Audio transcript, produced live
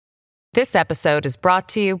This episode is brought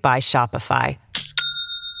to you by Shopify.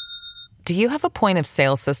 Do you have a point of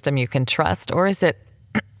sale system you can trust, or is it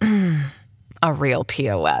a real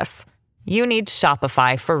POS? You need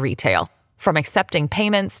Shopify for retail. From accepting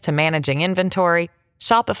payments to managing inventory,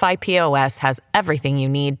 Shopify POS has everything you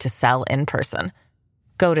need to sell in person.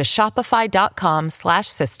 Go to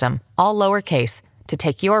shopify.com/system, all lowercase, to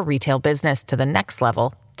take your retail business to the next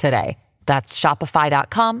level today. That's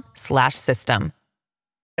shopify.com/system.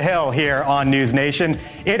 Hill here on News Nation.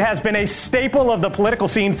 It has been a staple of the political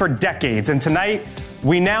scene for decades, and tonight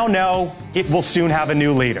we now know it will soon have a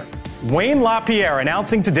new leader. Wayne LaPierre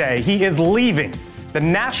announcing today he is leaving the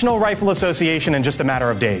National Rifle Association in just a matter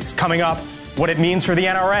of days. Coming up, what it means for the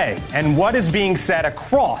NRA and what is being said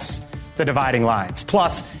across the dividing lines.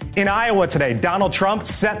 Plus, in Iowa today, Donald Trump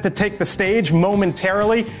set to take the stage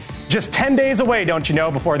momentarily. Just 10 days away, don't you know,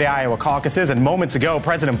 before the Iowa caucuses. And moments ago,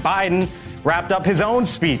 President Biden wrapped up his own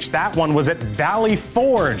speech. That one was at Valley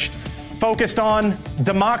Forge, focused on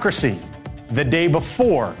democracy the day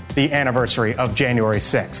before the anniversary of January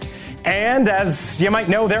 6th. And as you might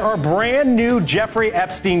know, there are brand new Jeffrey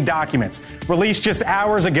Epstein documents released just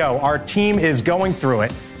hours ago. Our team is going through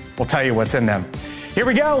it. We'll tell you what's in them. Here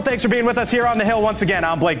we go. Thanks for being with us here on The Hill once again.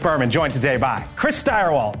 I'm Blake Berman, joined today by Chris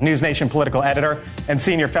Stirewalt, News Nation political editor and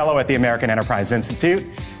senior fellow at the American Enterprise Institute,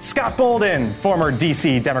 Scott Bolden, former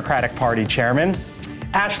D.C. Democratic Party chairman,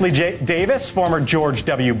 Ashley Davis, former George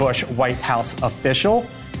W. Bush White House official.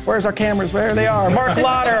 Where's our cameras? There they are. Mark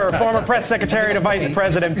Lauder, former press secretary to Vice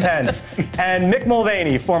President Pence, and Mick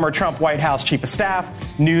Mulvaney, former Trump White House chief of staff,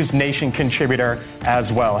 News Nation contributor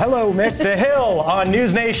as well. Hello, Mick. The Hill on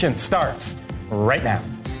News Nation starts right now.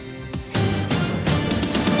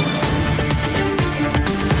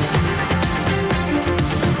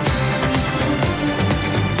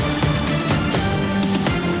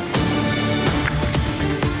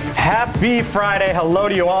 Happy Friday. Hello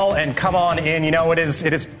to you all, and come on in. You know, it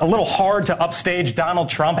is a little hard to upstage Donald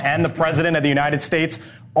Trump and the President of the United States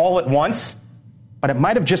all at once, but it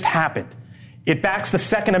might have just happened. It backs the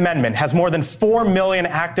Second Amendment, has more than 4 million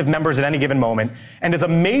active members at any given moment, and is a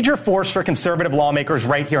major force for conservative lawmakers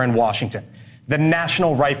right here in Washington, the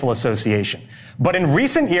National Rifle Association. But in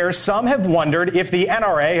recent years, some have wondered if the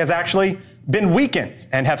NRA has actually been weakened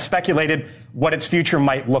and have speculated what its future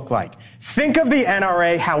might look like. Think of the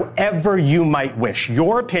NRA however you might wish.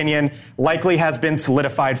 Your opinion likely has been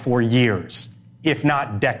solidified for years, if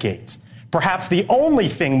not decades. Perhaps the only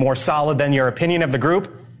thing more solid than your opinion of the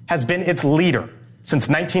group has been its leader since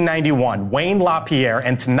 1991, Wayne LaPierre.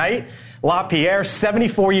 And tonight, LaPierre,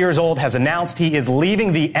 74 years old, has announced he is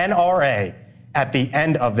leaving the NRA at the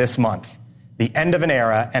end of this month. The end of an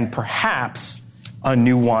era, and perhaps a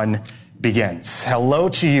new one begins. Hello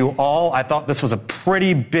to you all. I thought this was a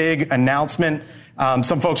pretty big announcement.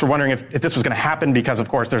 Some folks were wondering if this was going to happen because, of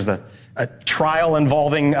course, there's a trial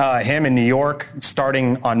involving him in New York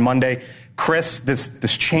starting on Monday. Chris,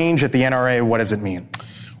 this change at the NRA, what does it mean?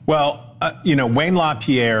 Well, Wayne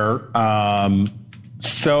LaPierre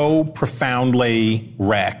so profoundly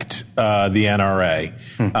wrecked the NRA.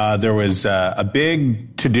 There was a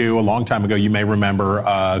big to-do a long time ago. You may remember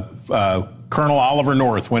Colonel Oliver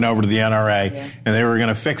North went over to the NRA, and they were going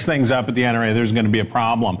to fix things up at the NRA. There's going to be a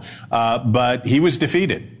problem. But he was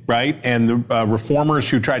defeated, right? And the reformers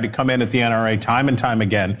who tried to come in at the NRA time and time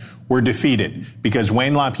again were defeated because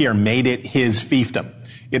Wayne LaPierre made it his fiefdom.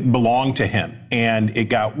 It belonged to him, and it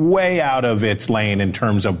got way out of its lane in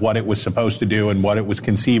terms of what it was supposed to do and what it was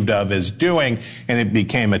conceived of as doing, and it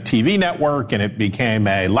became a TV network, and it became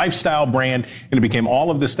a lifestyle brand, and it became all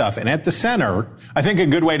of this stuff. And at the center, I think a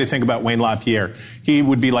good way to think about Wayne LaPierre, he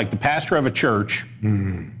would be like the pastor of a church,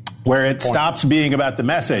 where it stops being about the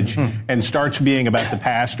message and starts being about the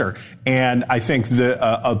pastor. And I think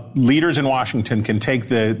the leaders in Washington can take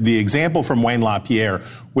the example from Wayne LaPierre,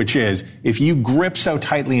 which is if you grip so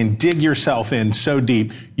tightly and dig yourself in so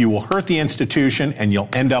deep, you will hurt the institution and you'll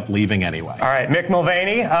end up leaving anyway. All right, Mick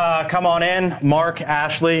Mulvaney, come on in. Mark,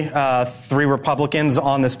 Ashley, 3 Republicans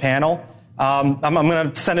on this panel. I'm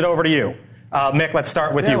going to send it over to you. Mick, let's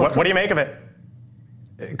start with you. What do you make of it?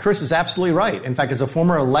 Chris is absolutely right. In fact, as a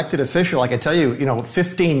former elected official, I can tell you,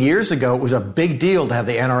 15 years ago, it was a big deal to have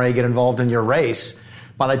the NRA get involved in your race.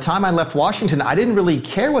 By the time I left Washington, I didn't really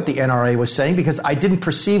care what the NRA was saying because I didn't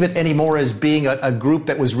perceive it anymore as being a group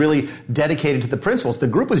that was really dedicated to the principles. The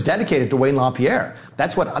group was dedicated to Wayne LaPierre.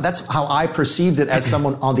 That's how I perceived it as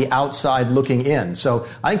someone on the outside looking in. So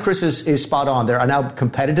I think Chris is spot on. There are now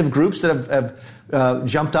competitive groups that have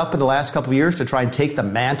jumped up in the last couple of years to try and take the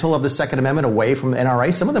mantle of the Second Amendment away from the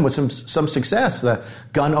NRA. Some of them with some success. The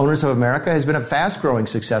Gun Owners of America has been a fast-growing,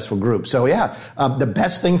 successful group. So, the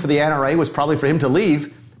best thing for the NRA was probably for him to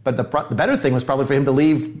leave, but the better thing was probably for him to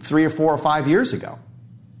leave 3 or 4 or 5 years ago.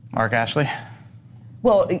 Mark Ashley?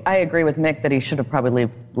 Well, I agree with Mick that he should have probably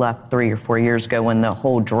left 3 or 4 years ago when the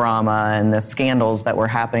whole drama and the scandals that were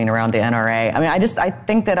happening around the NRA. I mean, I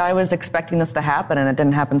think that I was expecting this to happen and it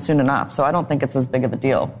didn't happen soon enough. So I don't think it's as big of a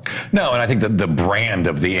deal. No, and I think that the brand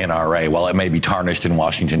of the NRA, while it may be tarnished in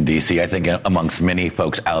Washington, D.C., I think amongst many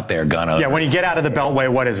folks out there, gun owners. Yeah, when you get out of the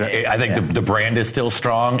Beltway, what is it? I think the brand is still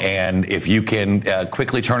strong. And if you can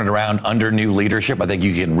quickly turn it around under new leadership, I think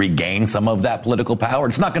you can regain some of that political power.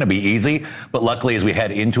 It's not going to be easy, but luckily as we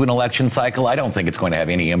head into an election cycle, I don't think it's going to have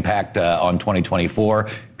any impact on 2024.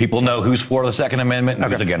 People know who's for the Second Amendment and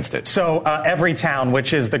who's against it. So Everytown,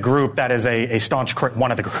 which is the group that is a staunch one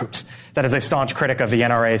of the groups that is a staunch critic of the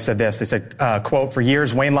NRA, said this. They said, quote, "For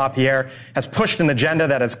years, Wayne LaPierre has pushed an agenda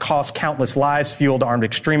that has cost countless lives, fueled armed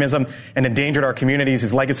extremism, and endangered our communities.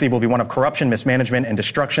 His legacy will be one of corruption, mismanagement, and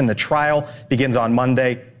destruction. The trial begins on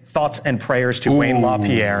Monday. Thoughts and prayers to Wayne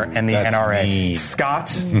LaPierre and the NRA." Mean. Scott?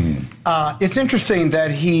 Mm-hmm. It's interesting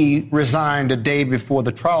that he resigned a day before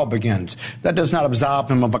the trial begins. That does not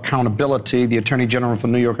absolve him of accountability. The Attorney General for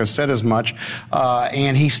New York has said as much.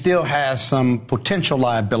 And he still has some potential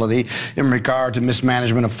liability in regard to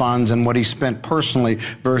mismanagement of funds and what he spent personally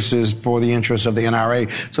versus for the interests of the NRA.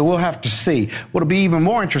 So we'll have to see. What'll be even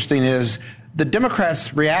more interesting is the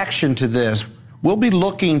Democrats' reaction to this. We'll be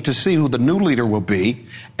looking to see who the new leader will be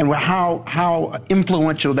and how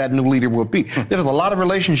influential that new leader will be. There's a lot of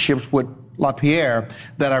relationships with LaPierre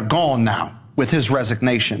that are gone now with his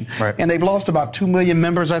resignation. Right. And they've lost about 2 million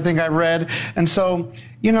members, I think I read. And so,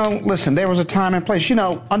 listen, there was a time and place.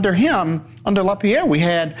 Under him, under LaPierre,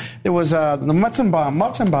 there was the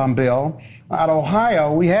Mutzenbaum bill. Out of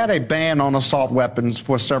Ohio, we had a ban on assault weapons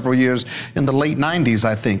for several years in the late 90s,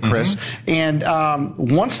 I think, Chris. Mm-hmm. And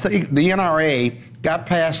once the NRA got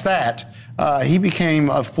past that, he became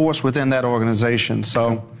a force within that organization.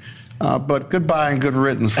 So, but goodbye and good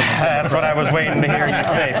riddance. That's what I was waiting to hear you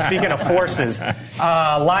say. Speaking of forces,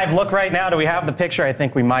 live look right now. Do we have the picture? I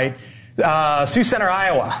think we might. Sioux Center,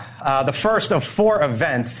 Iowa, the first of 4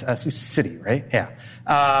 events, Sioux City, right?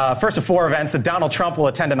 Yeah. First of 4 events that Donald Trump will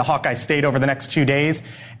attend in the Hawkeye State over the next 2 days,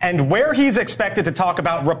 and where he's expected to talk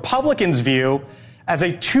about Republicans' view as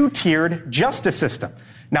a 2-tiered justice system.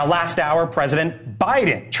 Now, last hour, President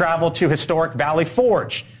Biden traveled to historic Valley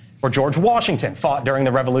Forge, where George Washington fought during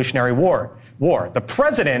the Revolutionary War. The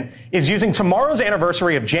president is using tomorrow's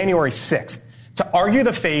anniversary of January 6th to argue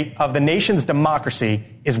the fate of the nation's democracy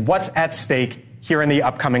is what's at stake here in the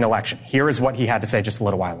upcoming election. Here is what he had to say just a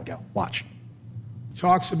little while ago. Watch.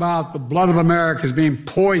 Talks about the blood of America is being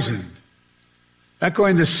poisoned,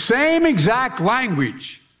 echoing the same exact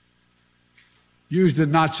language used in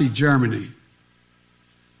Nazi Germany.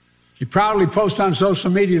 He proudly posts on social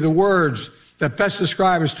media the words that best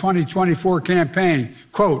describe his 2024 campaign,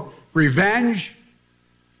 quote, revenge,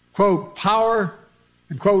 quote, power,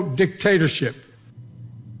 and quote, dictatorship.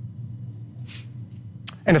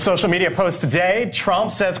 In a social media post today,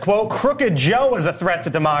 Trump says, quote, crooked Joe is a threat to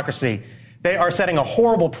democracy. They are setting a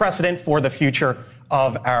horrible precedent for the future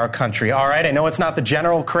of our country. All right, I know it's not the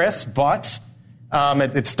general, Chris, but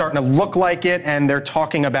it's starting to look like it, and they're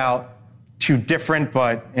talking about 2 different,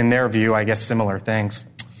 but in their view, I guess, similar things.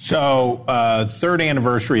 So, 3rd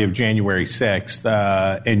anniversary of January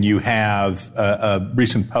 6th, and you have a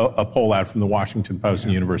recent poll out from the Washington Post and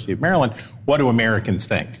the University of Maryland. What do Americans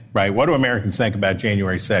think, right? What do Americans think about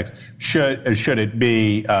January 6th? Should it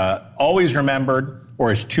be always remembered,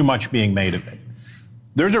 or is too much being made of it?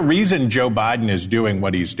 There's a reason Joe Biden is doing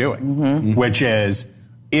what he's doing, which is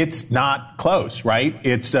it's not close, right?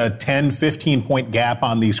 It's a 10, 15-point gap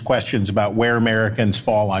on these questions about where Americans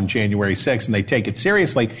fall on January 6th, and they take it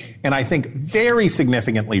seriously. And I think very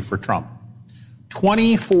significantly for Trump,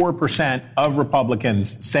 24% of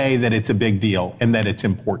Republicans say that it's a big deal and that it's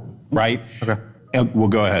important, right? Okay. Well,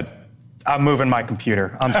 go ahead. I'm moving my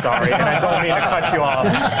computer. I'm sorry, and I don't mean to cut you off.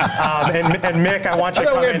 And Mick, I want you to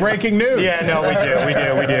come in. We had breaking news. Yeah, no,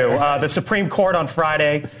 we do. The Supreme Court on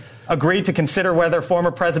Friday agreed to consider whether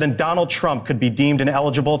former President Donald Trump could be deemed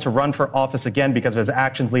ineligible to run for office again because of his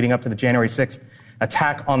actions leading up to the January 6th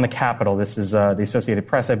attack on the Capitol. This is the Associated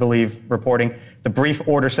Press, I believe, reporting. The brief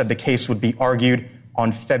order said the case would be argued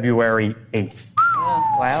on February 8th.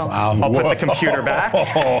 Wow. I'll put the computer back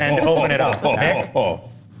and open it up. Mick?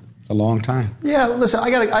 It's a long time. Yeah, listen,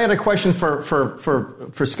 I got a question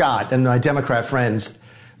for Scott and my Democrat friends.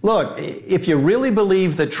 Look, if you really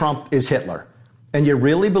believe that Trump is Hitler, and you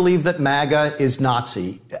really believe that MAGA is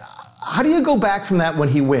Nazi, how do you go back from that when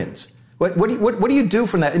he wins? What do you do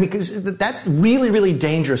from that? I mean, because that's really, really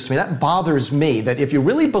dangerous to me. That bothers me, that if you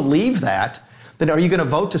really believe that, then are you going to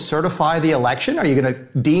vote to certify the election? Are you going to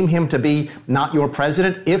deem him to be not your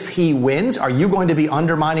president if he wins? Are you going to be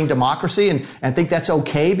undermining democracy and think that's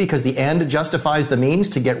okay because the end justifies the means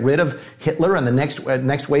to get rid of Hitler and the next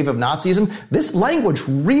wave of Nazism? This language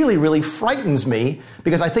really, really frightens me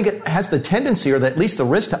because I think it has the tendency, or at least the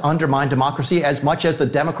risk, to undermine democracy as much as the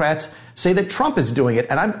Democrats say that Trump is doing it.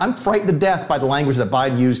 And I'm frightened to death by the language that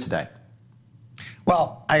Biden used today.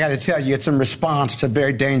 Well, I got to tell you, it's in response to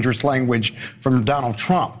very dangerous language from Donald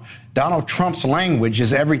Trump. Donald Trump's language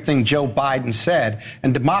is everything Joe Biden said,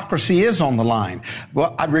 and democracy is on the line.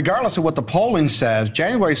 Well, regardless of what the polling says,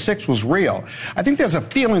 January 6th was real. I think there's a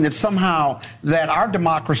feeling that somehow that our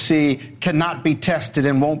democracy cannot be tested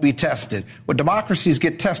and won't be tested. Well, democracies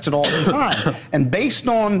get tested all the time. And based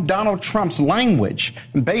on Donald Trump's language,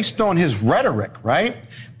 and based on his rhetoric, right?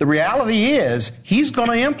 The reality is he's going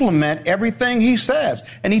to implement everything he says.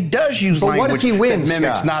 And he does use language what if he wins, that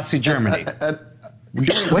mimics Scott? Nazi Germany.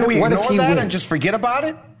 Do we ignore that and just forget about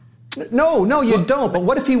it? No, you don't. But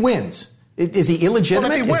what if he wins? Is he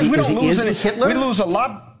illegitimate? Well, if he wins, is he Hitler? We lose a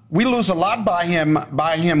lot. We lose a lot by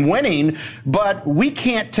him winning, but we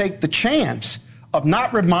can't take the chance of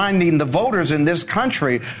not reminding the voters in this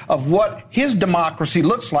country of what his democracy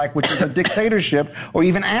looks like, which is a dictatorship or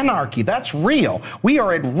even anarchy. That's real. We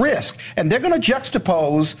are at risk. And they're going to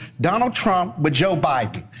juxtapose Donald Trump with Joe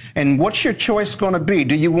Biden. And what's your choice going to be?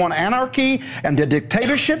 Do you want anarchy and the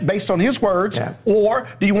dictatorship based on his words? Yeah. Or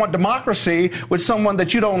do you want democracy with someone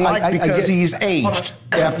that you don't like because he's aged?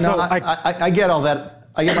 Yeah, no, I get all that.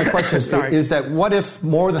 I get my question is that what if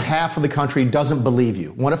more than half of the country doesn't believe you?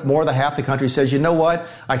 What if more than half the country says, you know what,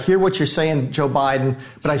 I hear what you're saying, Joe Biden,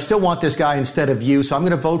 but I still want this guy instead of you, so I'm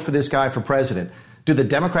going to vote for this guy for president. Do the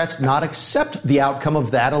Democrats not accept the outcome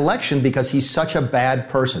of that election because he's such a bad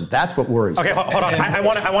person? That's what worries me. Okay, hold on. I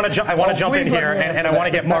want to jump in here, and I want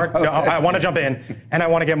to get Mark. No, I want to jump in, and I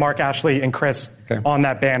want to get Mark, Ashley, and Chris on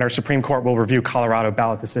that banner. Supreme Court will review Colorado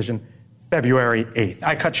ballot decision February 8th.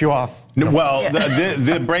 I cut you off. Well,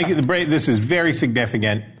 the break. This is very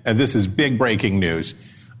significant. This is big breaking news.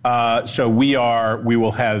 So we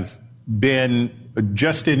will have been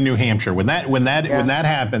just in New Hampshire when that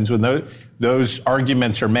happens, when those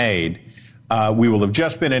arguments are made. We will have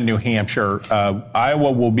just been in New Hampshire.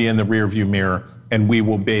 Iowa will be in the rearview mirror, and we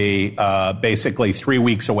will be basically 3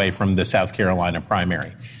 weeks away from the South Carolina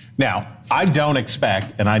primary. Now, I don't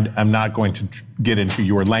expect, and I'm not going to get into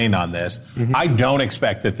your lane on this, I don't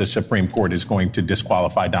expect that the Supreme Court is going to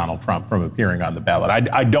disqualify Donald Trump from appearing on the ballot.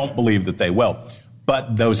 I don't believe that they will.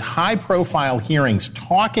 But those high-profile hearings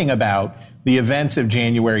talking about the events of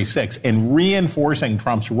January 6th and reinforcing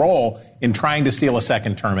Trump's role in trying to steal a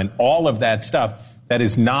second term and all of that stuff, that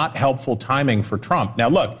is not helpful timing for Trump. Now,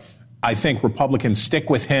 look, I think Republicans stick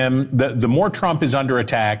with him. The more Trump is under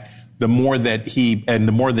attack, the more that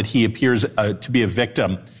he appears to be a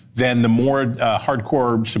victim, then the more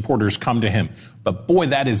hardcore supporters come to him. But boy,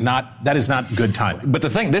 that is not good timing. But the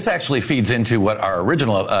thing, this actually feeds into what our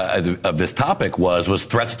original of this topic was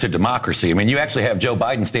threats to democracy. I mean, you actually have Joe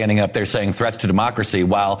Biden standing up there saying threats to democracy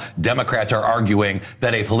while Democrats are arguing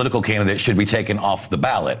that a political candidate should be taken off the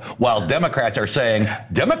ballot. While Democrats are saying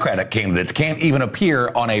Democratic candidates can't even appear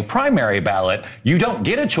on a primary ballot. You don't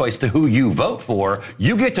get a choice to who you vote for.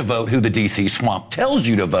 You get to vote who the D.C. swamp tells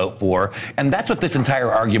you to vote for. And that's what this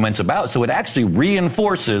entire argument's about. So it actually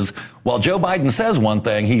reinforces, while Joe Biden says one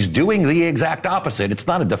thing, he's doing the exact opposite. It's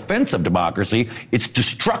not a defense of democracy. It's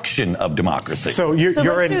destruction of democracy. So you're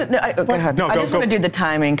in... Go ahead. I just want to do the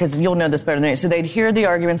timing because you'll know this better than me. So they'd hear the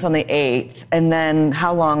arguments on the 8th, and then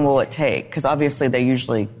how long will it take? Because obviously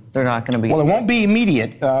they're not going to be... Well, it won't be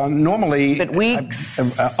immediate. Normally... But weeks?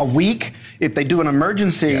 A week. If they do an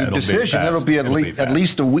emergency decision, it'll be at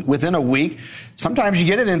least a week, within a week. Sometimes you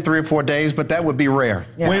get it in 3 or 4 days, but that would be rare.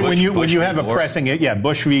 Yeah. When you have a pressing...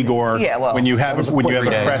 Bush v. Gore. Yeah, well... When you have a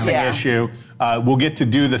pressing issue, we'll get to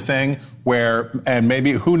do the thing where... And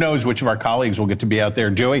maybe, who knows which of our colleagues will get to be out there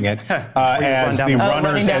doing it. As the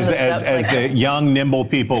runners, as the young, nimble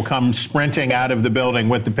people come sprinting out of the building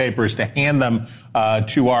with the papers to hand them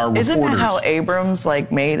to our reporters. Isn't that how Abrams,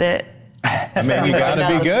 made it? I mean, you got to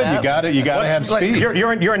be good. You got to have speed.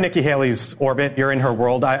 You're in Nikki Haley's orbit. You're in her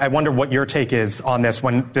world. I wonder what your take is on this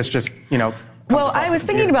when this just, Well, I was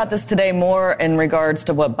thinking about this today more in regards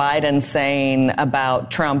to what Biden's saying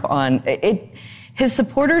about Trump on it. his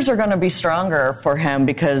supporters are going to be stronger for him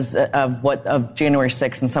because of January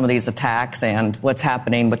 6th and some of these attacks and what's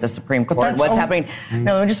happening with the Supreme Court. What's happening?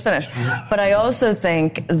 No, let me just finish. But I also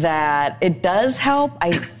think that it does help,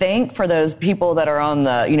 I think, for those people that are on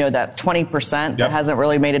the, that 20% that hasn't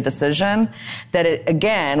really made a decision, that it,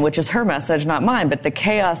 again, which is her message, not mine, but the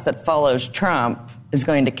chaos that follows Trump is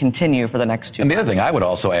going to continue for the next 2 months. And the other thing I would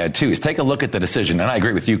also add, too, is take a look at the decision. And I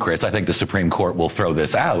agree with you, Chris. I think the Supreme Court will throw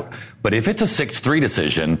this out. But if it's a 6-3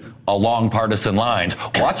 decision along partisan lines,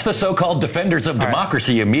 watch the so-called defenders of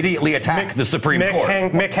democracy immediately attack the Supreme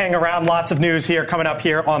Court. Mick, hang around. Lots of news here coming up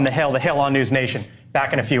here on The Hill on News Nation.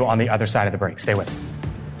 Back in a few on the other side of the break. Stay with us.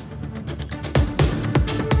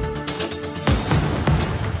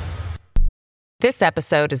 This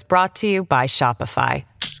episode is brought to you by Shopify.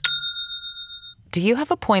 Do you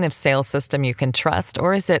have a point of sale system you can trust,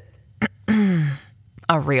 or is it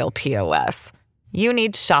a real POS? You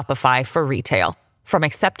need Shopify for retail. From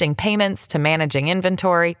accepting payments to managing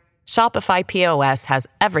inventory, Shopify POS has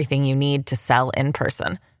everything you need to sell in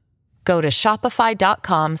person. Go to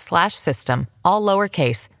shopify.com/system, all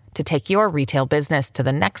lowercase, to take your retail business to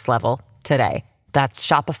the next level today. That's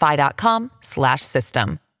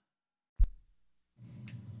shopify.com/system.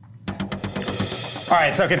 All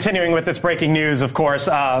right, so continuing with this breaking news, of course,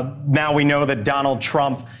 now we know that Donald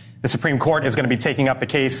Trump, the Supreme Court, is going to be taking up the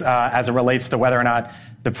case as it relates to whether or not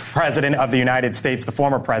the president of the United States, the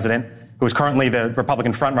former president, who is currently the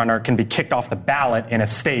Republican frontrunner, can be kicked off the ballot in a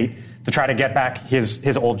state to try to get back his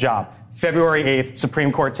old job. February 8th,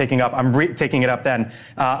 Supreme Court taking up. I'm taking it up then.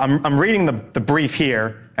 I'm reading the brief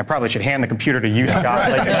here. I probably should hand the computer to you, Scott.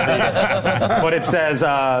 But it says,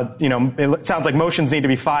 it sounds like motions need to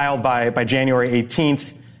be filed by January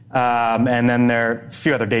 18th. And then there are a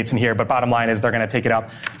few other dates in here. But bottom line is they're going to take it up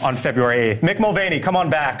on February 8th. Mick Mulvaney, come on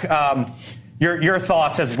back. Your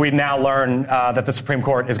thoughts as we now learn that the Supreme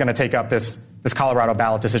Court is going to take up this Colorado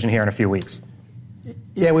ballot decision here in a few weeks.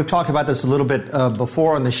 Yeah, we've talked about this a little bit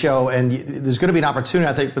before on the show, and there's going to be an opportunity,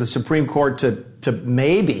 I think, for the Supreme Court to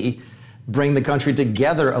maybe bring the country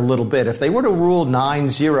together a little bit. If they were to rule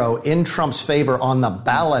 9-0 in Trump's favor on the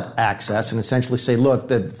ballot access and essentially say, look,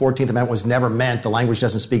 the 14th Amendment was never meant, the language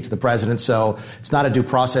doesn't speak to the president, so it's not a due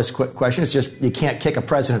process question, it's just you can't kick a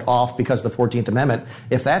president off because of the 14th Amendment.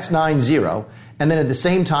 If that's 9-0, and then at the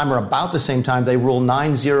same time or about the same time, they rule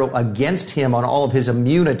 9-0 against him on all of his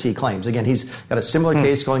immunity claims. Again, he's got a similar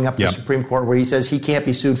case going up to the Supreme Court where he says he can't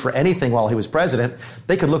be sued for anything while he was president.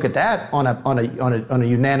 They could look at that on a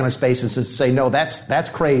unanimous basis and say, no, that's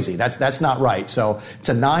crazy. That's not right. So it's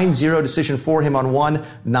a 9-0 decision for him on one,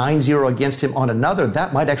 9-0 against him on another.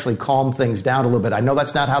 That might actually calm things down a little bit. I know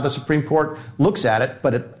that's not how the Supreme Court looks at it,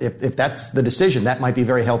 but if that's the decision, that might be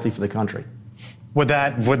very healthy for the country. Would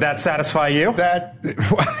that satisfy you? It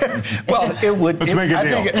would. Let's make a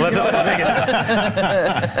deal. Let's make it.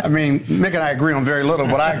 I mean, Mick and I agree on very little,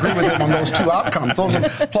 but I agree with him on those two outcomes. Those are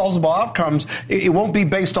plausible outcomes. It won't be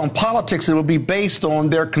based on politics. It will be based on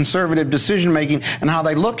their conservative decision making and how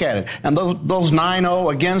they look at it. And those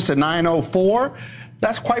 9-0 against and 9-0 for,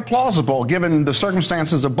 that's quite plausible given the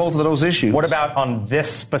circumstances of both of those issues. What about on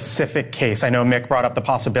this specific case? I know Mick brought up the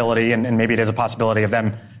possibility, and maybe it is a possibility of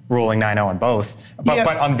them ruling 9-0 on both.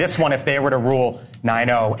 But on this one, if they were to rule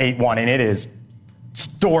 9-0, 8-1, and it is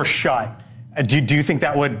door shut, do you think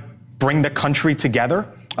that would bring the country together?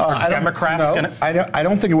 Are Democrats going to? I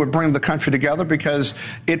don't think it would bring the country together because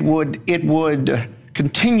it would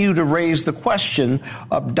continue to raise the question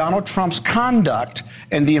of Donald Trump's conduct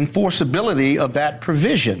and the enforceability of that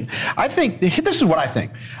provision. I think, this is what I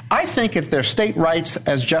think. I think if their state rights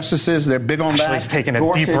as justices, they're big on that. Ashley's taking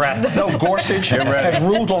a deep breath. No, Gorsuch has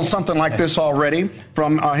ruled on something like this already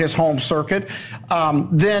from his home circuit.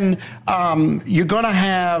 Then you're going to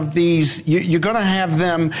have you're going to have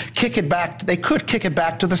them kick it back. They could kick it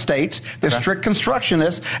back to the states. They're strict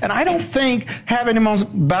constructionists. And I don't think having them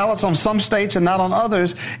on ballots on some states and not on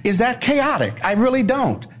others is that chaotic. I really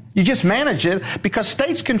don't. You just manage it because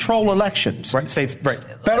states control elections. Right, states, right.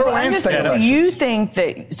 Federal and state elections. You think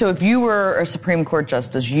that, so if you were a Supreme Court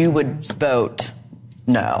justice, you would vote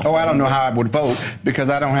no? Oh, I don't know how I would vote because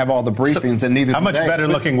I don't have all the briefings and neither. How much better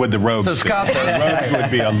looking would the robes be? So Scott, the robes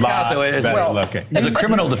would be a lot better looking. As a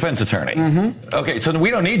criminal defense attorney, okay, so we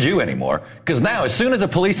don't need you anymore because now as soon as a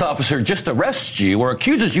police officer just arrests you or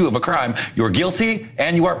accuses you of a crime, you're guilty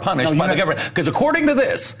and you are punished by the government. Because according to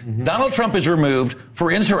this, Donald Trump is removed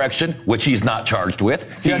for insurrection, which he's not charged with.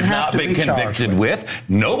 He's not been convicted with.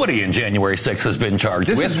 Nobody in January 6th has been charged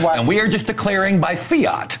with. And we are just declaring by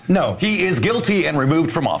fiat. No. He is guilty and removed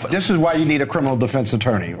removed from office. This is why you need a criminal defense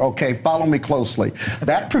attorney. Okay, follow me closely.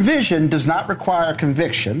 That provision does not require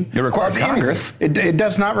conviction. It requires Congress. It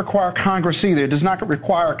does not require Congress either. It does not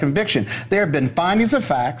require conviction. There have been findings of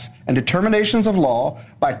facts and determinations of law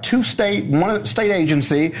by one a state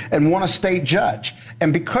agency and one a state judge.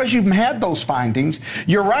 And because you've had those findings,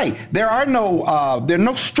 you're right. There are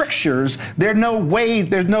no strictures. There's no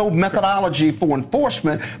methodology for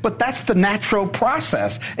enforcement, but that's the natural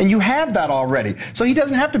process. And you have that already. So he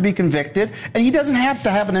doesn't have to be convicted, and he doesn't have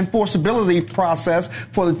to have an enforceability process to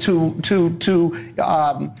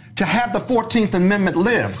have the 14th Amendment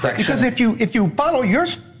live. Because if you follow your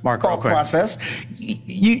thought process,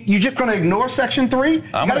 you're just going to ignore Section 3?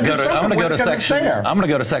 I'm going to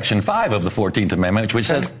go to Section 5 of the 14th Amendment, which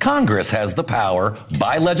says Congress has the power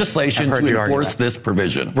by legislation to enforce this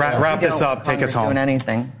provision. Wrap this up. Take us home. Doing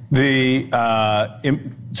anything. The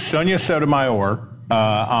Sonia Sotomayor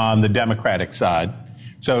on the Democratic side.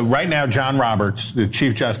 So right now, John Roberts, the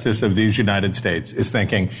Chief Justice of these United States, is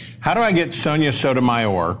thinking, how do I get Sonia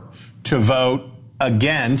Sotomayor to vote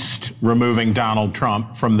against removing Donald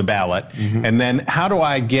Trump from the ballot? Mm-hmm. And then how do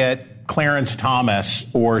I get Clarence Thomas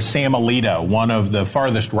or Sam Alito, one of the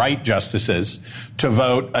farthest right justices, to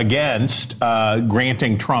vote against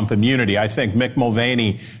granting Trump immunity? I think Mick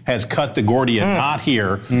Mulvaney has cut the Gordian knot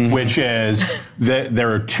here, which is that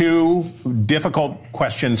there are two difficult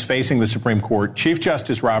questions facing the Supreme Court. Chief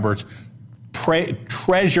Justice Roberts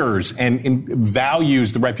treasures and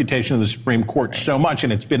values the reputation of the Supreme Court so much,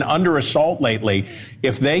 and it's been under assault lately.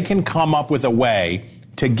 If they can come up with a way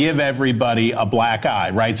to give everybody a black eye,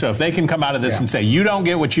 right? So if they can come out of this and say, you don't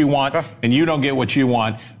get what you want and you don't get what you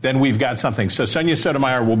want, then we've got something. So Sonia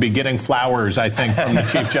Sotomayor will be getting flowers, I think, from the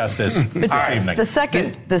Chief Justice this evening.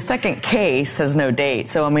 The second case has no date.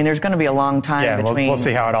 So, I mean, there's going to be a long time between. We'll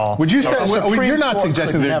see how it all. Would you say, you're not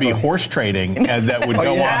suggesting there'd be horse trading that would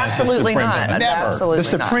go on? Absolutely not. Never. Absolutely the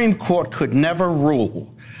Supreme Court could never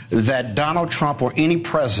rule that Donald Trump or any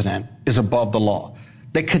president is above the law.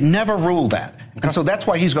 They could never rule that. And so that's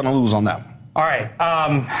why he's going to lose on that one. All right.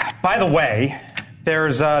 By the way,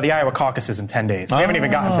 there's the Iowa caucuses in 10 days. We haven't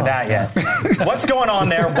even gotten to that yet. What's going on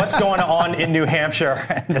there? What's going on in New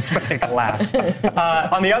Hampshire? This big laugh.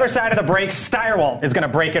 On the other side of the break, Steyerwalt is going to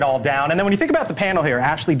break it all down. And then when you think about the panel here,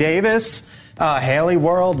 Ashley Davis, Haley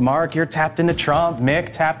World, Mark, you're tapped into Trump,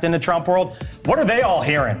 Mick tapped into Trump World. What are they all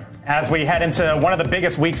hearing as we head into one of the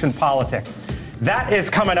biggest weeks in politics? That is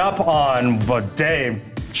coming up on the day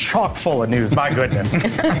chock full of news. My goodness.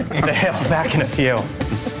 The Hill back in a few. All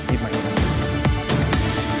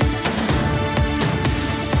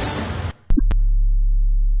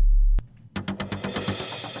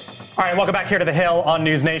right, welcome back here to The Hill on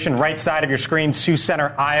News Nation. Right side of your screen, Sioux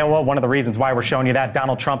Center, Iowa. One of the reasons why we're showing you that,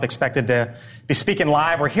 Donald Trump expected to be speaking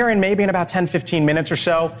live. We're hearing maybe in about 10, 15 minutes or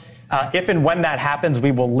so. If and when that happens,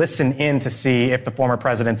 we will listen in to see if the former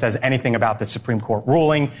president says anything about the Supreme Court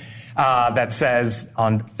ruling that says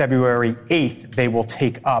on February 8th they will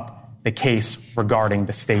take up the case regarding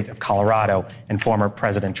the state of Colorado and former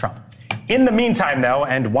President Trump. In the meantime, though,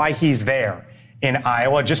 and why he's there in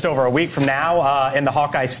Iowa just over a week from now in the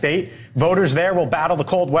Hawkeye State, voters there will battle the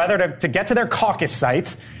cold weather to get to their caucus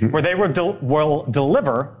sites where they will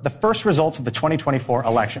deliver the first results of the 2024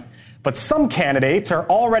 election. But some candidates are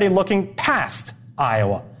already looking past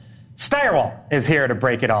Iowa. Steyerwalt is here to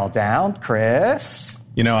break it all down. Chris?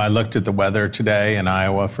 You know, I looked at the weather today in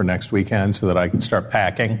Iowa for next weekend so that I can start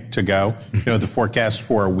packing to go. You know what the forecast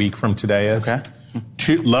for a week from today is? Okay.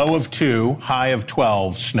 Low of 2, high of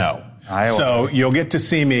 12, snow. Iowa. So you'll get to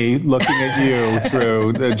see me looking at you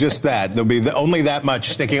through just that. There'll be only that much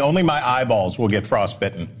sticking. Only my eyeballs will get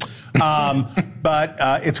frostbitten. But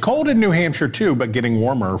it's cold in New Hampshire, too, but getting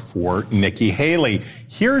warmer for Nikki Haley.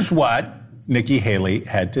 Here's what Nikki Haley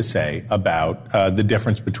had to say about the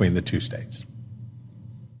difference between the two states.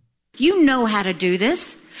 You know how to do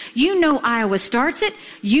this. You know Iowa starts it.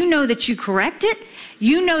 You know that you correct it.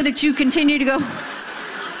 You know that you continue to go.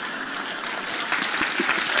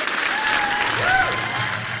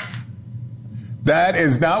 That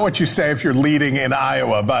is not what you say if you're leading in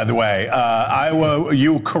Iowa, by the way. Iowa,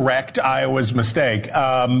 you correct Iowa's mistake.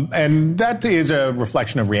 And that is a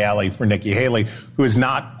reflection of reality for Nikki Haley, who has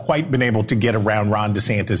not quite been able to get around Ron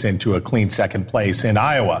DeSantis into a clean second place in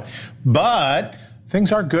Iowa. But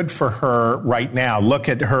things are good for her right now. Look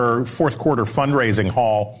at her fourth quarter fundraising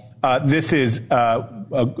haul. This is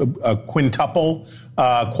a quintuple,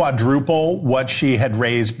 quadruple what she had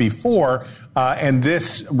raised before. And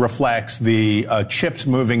this reflects the chips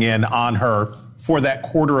moving in on her for that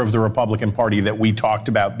quarter of the Republican Party that we talked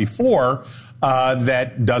about before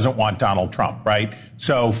that doesn't want Donald Trump, right?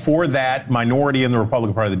 So for that minority in the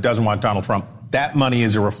Republican Party that doesn't want Donald Trump, that money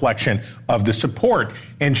is a reflection of the support.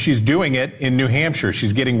 And she's doing it in New Hampshire.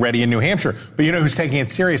 She's getting ready in New Hampshire. But you know who's taking it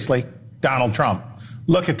seriously? Donald Trump.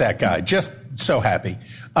 Look at that guy. Just so happy.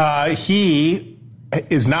 He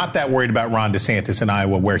is not that worried about Ron DeSantis in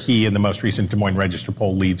Iowa, where he, in the most recent Des Moines Register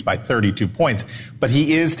poll, leads by 32 points. But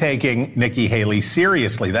he is taking Nikki Haley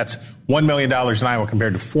seriously. That's $1 million in Iowa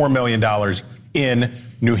compared to $4 million in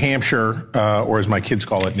New Hampshire, or as my kids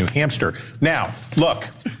call it, New Hampster. Now, look,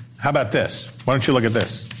 how about this? Why don't you look at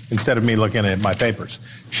this instead of me looking at my papers?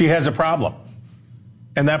 She has a problem.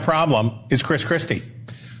 And that problem is Chris Christie.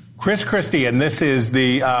 Chris Christie, and this is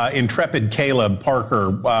the intrepid Caleb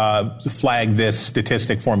Parker flagged this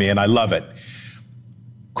statistic for me, and I love it.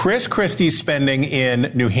 Chris Christie's spending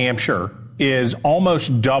in New Hampshire is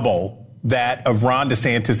almost double that of Ron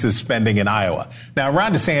DeSantis' spending in Iowa. Now,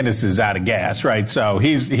 Ron DeSantis is out of gas, right? So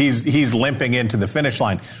he's limping into the finish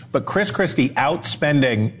line. But Chris Christie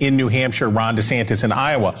outspending in New Hampshire Ron DeSantis in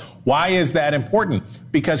Iowa. Why is that important?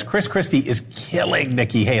 Because Chris Christie is killing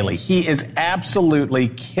Nikki Haley. He is absolutely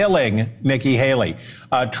killing Nikki Haley.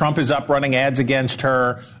 Trump is up running ads against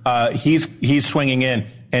her. He's swinging in.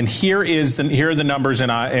 And here are the numbers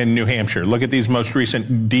in New Hampshire. Look at these most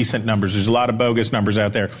recent decent numbers. There's a lot of bogus numbers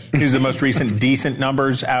out there. Here's the most recent decent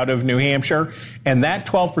numbers out of New Hampshire. And that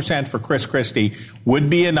 12% for Chris Christie would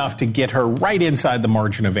be enough to get her right inside the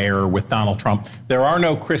margin of error with Donald Trump. There are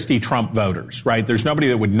no Christie Trump voters, right? There's nobody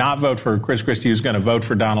that would not vote for Chris Christie who's going to vote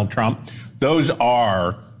for Donald Trump. Those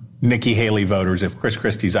are Nikki Haley voters if Chris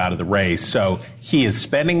Christie's out of the race. So he is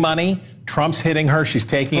spending money. Trump's hitting her. She's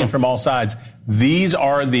taking it from all sides. These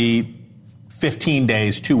are the 15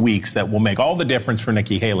 days, 2 weeks that will make all the difference for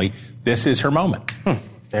Nikki Haley. This is her moment.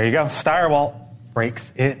 There you go. Stirewalt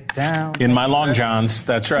breaks it down. In my long johns.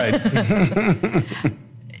 That's right.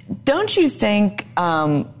 Don't you think,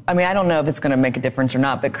 I don't know if it's going to make a difference or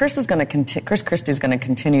not, but Chris Christie's going to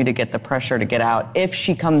continue to get the pressure to get out if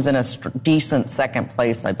she comes in a decent second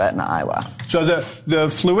place, I bet, in Iowa. So the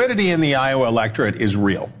fluidity in the Iowa electorate is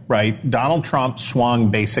real, right? Donald Trump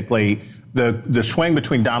swung basically. The swing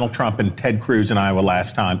between Donald Trump and Ted Cruz in Iowa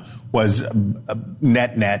last time was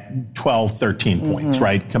net 12, 13 points,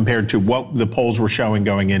 right? Compared to what the polls were showing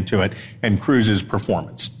going into it and Cruz's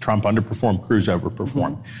performance. Trump underperformed, Cruz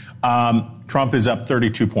overperformed. Trump is up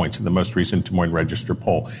 32 points in the most recent Des Moines Register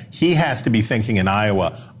poll. He has to be thinking in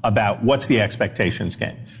Iowa about what's the expectations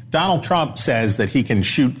game. Donald Trump says that he can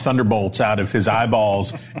shoot thunderbolts out of his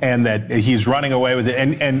eyeballs and that he's running away with it.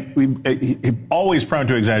 And always prone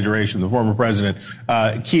to exaggeration. The former president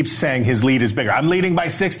keeps saying his lead is bigger. I'm leading by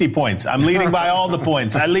 60 points. I'm leading by all the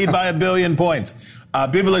points. I lead by 1 billion points.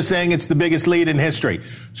 People are saying it's the biggest lead in history.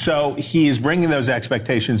 So he is bringing those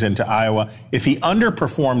expectations into Iowa. If he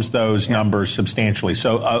underperforms those numbers substantially,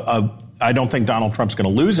 I don't think Donald Trump's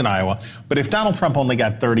going to lose in Iowa. But if Donald Trump only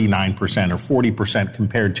got 39% or 40%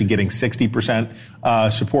 compared to getting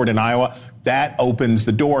 60% support in Iowa, that opens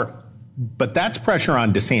the door. But that's pressure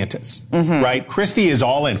on DeSantis, right? Christie is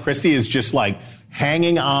all in. Christie is just like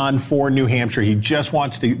hanging on for New Hampshire. He just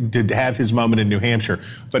wants to have his moment in New Hampshire.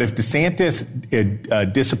 But if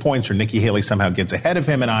DeSantis disappoints or Nikki Haley somehow gets ahead of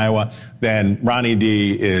him in Iowa, then Ronnie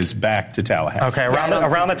D is back to Tallahassee. Okay,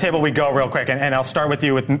 around the table we go real quick, and I'll start with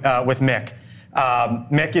you with Mick.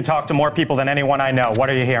 Mick, you talk to more people than anyone I know. What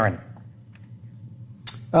are you hearing?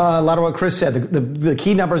 A lot of what Chris said. The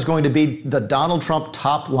key number is going to be the Donald Trump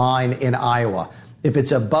top line in Iowa. If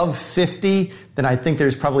it's above 50, then I think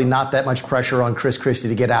there's probably not that much pressure on Chris Christie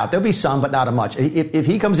to get out. There'll be some, but not a much. If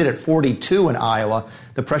he comes in at 42 in Iowa,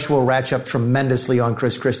 the pressure will ratchet up tremendously on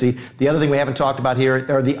Chris Christie. The other thing we haven't talked about here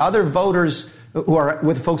are the other voters who are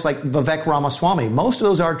with folks like Vivek Ramaswamy. Most of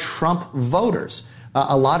those are Trump voters.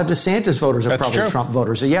 A lot of DeSantis voters are probably Trump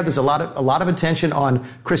voters. So yeah, there's a lot of attention on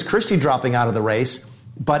Chris Christie dropping out of the race.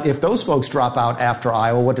 But if those folks drop out after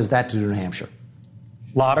Iowa, what does that do to New Hampshire?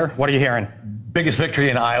 Lauder, what are you hearing? Biggest victory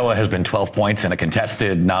in Iowa has been 12 points in a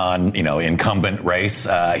contested, incumbent race.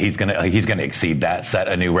 He's gonna exceed that, set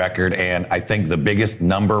a new record. And I think the biggest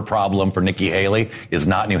number problem for Nikki Haley is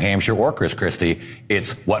not New Hampshire or Chris Christie.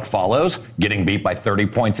 It's what follows: getting beat by 30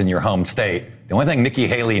 points in your home state. The only thing Nikki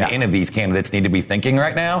Haley and any of these candidates need to be thinking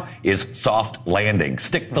right now is soft landing.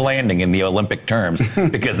 Stick the landing in the Olympic terms,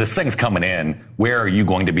 because this thing's coming in. Where are you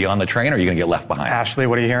going to be on the train, or are you going to get left behind? Ashley,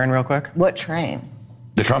 what are you hearing real quick? What train?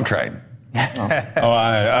 The Trump train.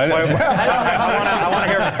 I want to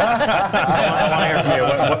hear from you.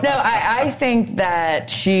 No, I think that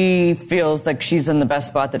she feels like she's in the best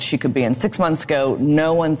spot that she could be in. 6 months ago,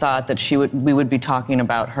 no one thought that we would be talking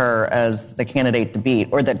about her as the candidate to beat,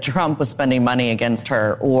 or that Trump was spending money against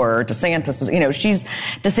her, or DeSantis was.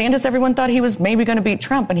 DeSantis, everyone thought he was maybe going to beat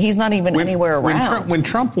Trump, and he's not even anywhere around. When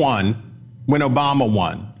Trump won, when Obama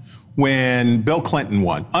won, when Bill Clinton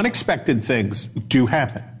won, unexpected things do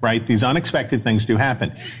happen, right? These unexpected things do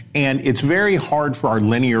happen. And it's very hard for our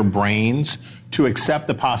linear brains to accept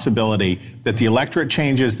the possibility that the electorate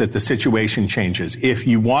changes, that the situation changes. If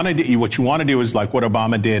you want to, what you want to do is like what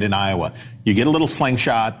Obama did in Iowa. You get a little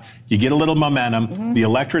slingshot, you get a little momentum, the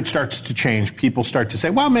electorate starts to change. People start to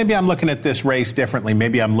say, well, maybe I'm looking at this race differently.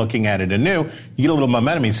 Maybe I'm looking at it anew. You get a little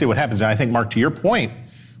momentum and you see what happens. And I think, Mark, to your point,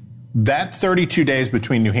 that 32 days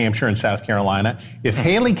between New Hampshire and South Carolina, if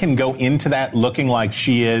Haley can go into that looking like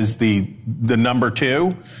she is the number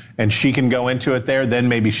 2, and she can go into it there, then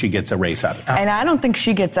maybe she gets a race out of it. And I don't think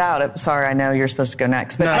she gets out. Sorry, I know you're supposed to go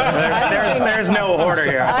next. But there's no order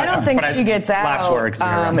here. I don't think she gets out last word,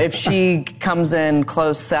 if she comes in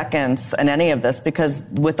close seconds in any of this, because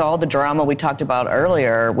with all the drama we talked about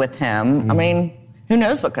earlier with him, I mean, who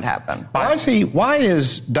knows what could happen? Why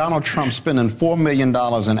is Donald Trump spending $4 million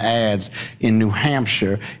in ads in New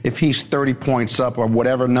Hampshire if he's 30 points up or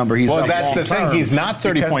whatever number he's up? Well, that's the thing. He's not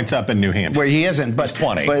 30 points up in New Hampshire. Well, he isn't, but he's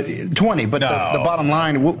 20. But 20. But the bottom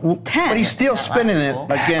line, but he's still spending it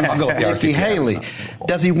against Nikki Haley.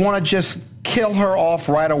 Does he want to just kill her off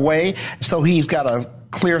right away so he's got a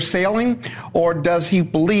clear sailing, or does he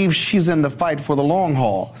believe she's in the fight for the long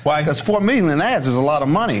haul? Why? Because $4 million in ads is a lot of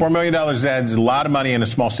money. $4 million ads is a lot of money in a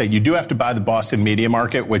small state. You do have to buy the Boston media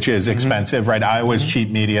market, which is expensive, right? Iowa's cheap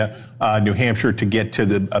media. New Hampshire, to get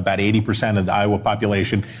to about 80% of the Iowa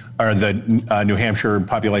population, or the New Hampshire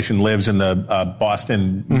population, lives in the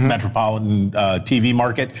Boston metropolitan TV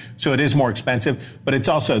market. So it is more expensive. But it's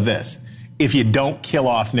also this. If you don't kill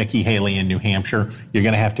off Nikki Haley in New Hampshire, you're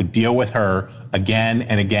going to have to deal with her again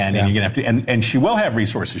and again, and you're going to have to. And she will have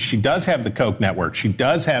resources. She does have the Koch network. She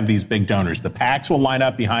does have these big donors. The PACs will line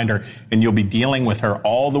up behind her, and you'll be dealing with her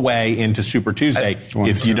all the way into Super Tuesday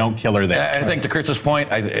if you don't kill her there. I think to Chris's point,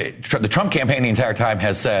 the Trump campaign the entire time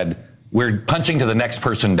has said, we're punching to the next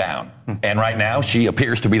person down. And right now, she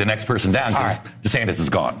appears to be the next person down because DeSantis is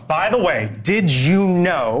gone. By the way, did you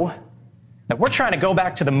know that we're trying to go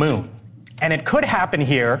back to the moon? And it could happen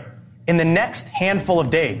here in the next handful of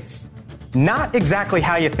days. Not exactly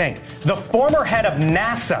how you think. The former head of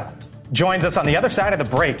NASA joins us on the other side of the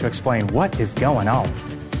break to explain what is going on.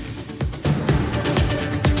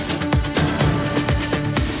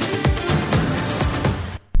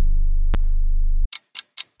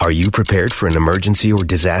 Are you prepared for an emergency or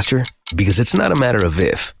disaster? Because it's not a matter of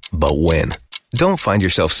if, but when. Don't find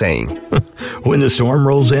yourself saying, when the storm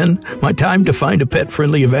rolls in, my time to find a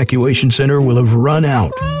pet-friendly evacuation center will have run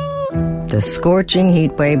out. The scorching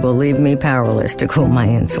heat wave will leave me powerless to cool my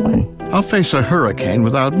insulin. I'll face a hurricane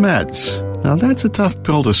without meds. Now that's a tough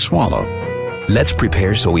pill to swallow. Let's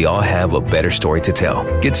prepare so we all have a better story to tell.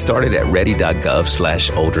 Get started at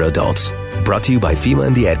ready.gov/older adults. Brought to you by FEMA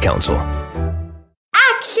and the Ad Council.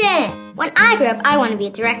 Action! When I grow up, I want to be a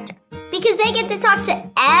director. Because they get to talk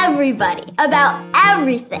to everybody about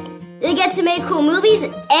everything. They get to make cool movies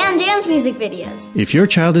and dance music videos. If your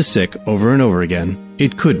child is sick over and over again,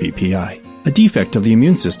 it could be PI, a defect of the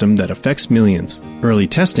immune system that affects millions. Early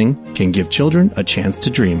testing can give children a chance to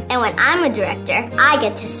dream. And when I'm a director, I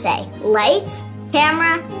get to say, lights,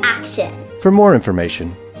 camera, action. For more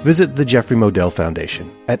information, visit the Jeffrey Modell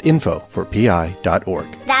Foundation at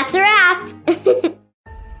info4pi.org. That's a wrap!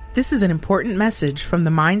 This is an important message from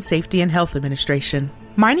the Mine Safety and Health Administration.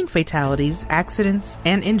 Mining fatalities, accidents,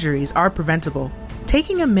 and injuries are preventable.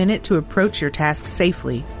 Taking a minute to approach your task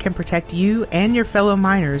safely can protect you and your fellow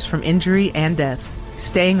miners from injury and death.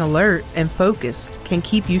 Staying alert and focused can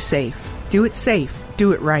keep you safe. Do it safe.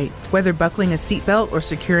 Do it right. Whether buckling a seatbelt or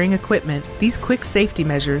securing equipment, these quick safety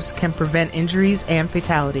measures can prevent injuries and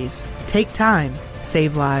fatalities. Take time.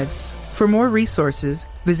 Save lives. For more resources,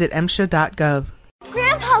 visit MSHA.gov.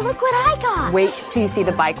 Grandpa, look what I got! Wait till you see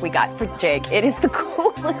the bike we got for Jake. It is the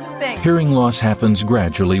coolest thing. Hearing loss happens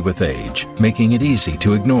gradually with age, making it easy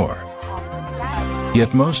to ignore.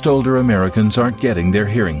 Yet most older Americans aren't getting their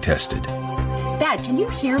hearing tested. Dad, can you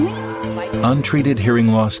hear me? Untreated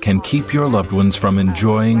hearing loss can keep your loved ones from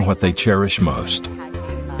enjoying what they cherish most.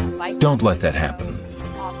 Don't let that happen.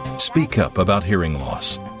 Speak up about hearing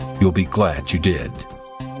loss. You'll be glad you did.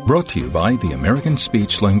 Brought to you by the American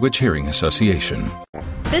Speech Language Hearing Association.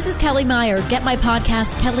 This is Kelly Meyer. Get my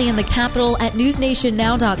podcast, Kelly in the Capitol, at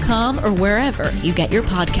newsnationnow.com or wherever you get your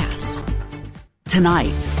podcasts.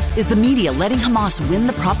 Tonight, is the media letting Hamas win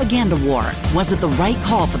the propaganda war? Was it the right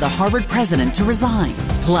call for the Harvard president to resign?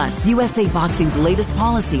 Plus, USA Boxing's latest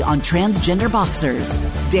policy on transgender boxers.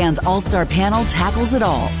 Dan's all-star panel tackles it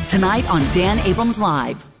all. Tonight on Dan Abrams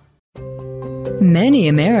Live. Many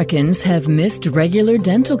Americans have missed regular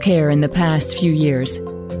dental care in the past few years.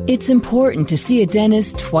 It's important to see a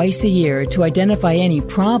dentist twice a year to identify any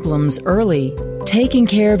problems early. Taking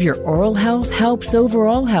care of your oral health helps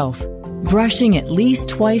overall health. Brushing at least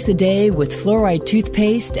twice a day with fluoride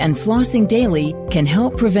toothpaste and flossing daily can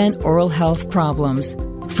help prevent oral health problems.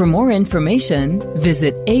 For more information,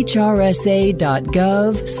 visit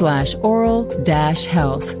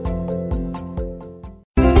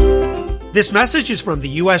hrsa.gov/oral-health. This message is from the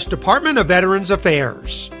U.S. Department of Veterans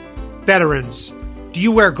Affairs. Veterans, do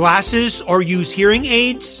you wear glasses or use hearing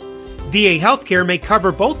aids? VA Healthcare may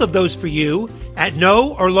cover both of those for you at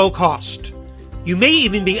no or low cost. You may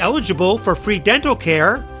even be eligible for free dental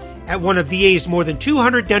care at one of VA's more than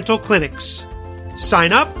 200 dental clinics.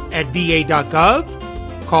 Sign up at va.gov,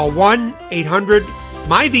 call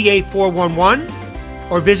 1-800-MyVA411,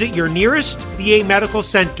 or visit your nearest VA medical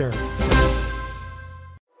center.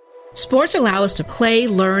 Sports allow us to play,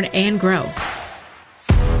 learn, and grow.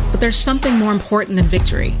 But there's something more important than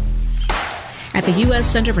victory. At the U.S.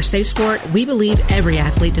 Center for Safe Sport, we believe every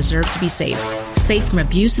athlete deserves to be safe. Safe from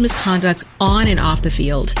abuse and misconduct on and off the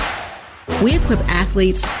field. We equip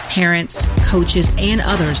athletes, parents, coaches, and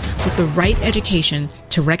others with the right education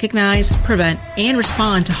to recognize, prevent, and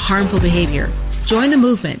respond to harmful behavior. Join the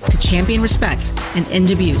movement to champion respect and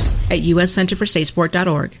end abuse at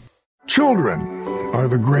uscenterforsafesport.org. Children are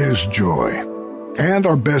the greatest joy and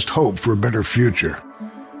our best hope for a better future.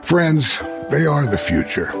 Friends, they are the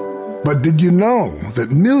future. But did you know that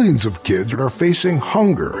millions of kids are facing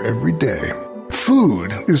hunger every day?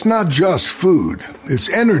 Food is not just food.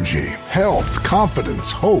 It's energy, health,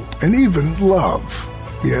 confidence, hope, and even love.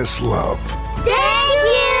 Yes, love. Thank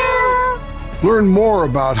you! Learn more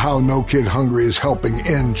about how No Kid Hungry is helping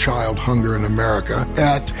end child hunger in America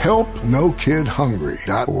at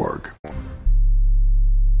helpnokidhungry.org.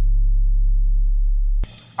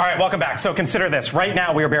 All right, welcome back. So consider this. Right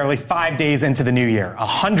now, we are barely 5 days into the new year.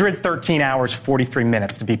 113 hours, 43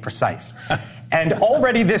 minutes to be precise. And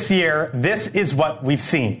already this year, this is what we've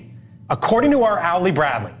seen. According to our Owley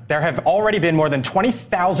Bradley, there have already been more than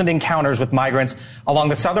 20,000 encounters with migrants along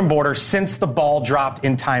the southern border since the ball dropped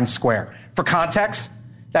in Times Square. For context,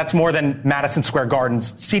 that's more than Madison Square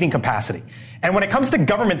Garden's seating capacity. And when it comes to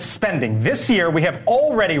government spending, this year we have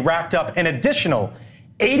already racked up an additional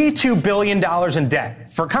 $82 billion in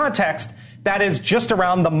debt. For context, that is just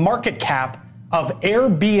around the market cap of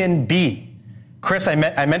Airbnb. Chris,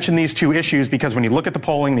 I mentioned these two issues because when you look at the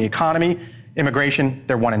polling, the economy, immigration,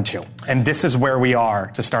 they're 1 and 2. And this is where we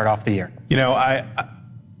are to start off the year. You know, I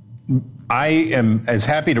am as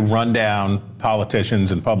happy to run down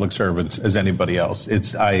politicians and public servants as anybody else.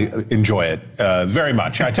 I enjoy it very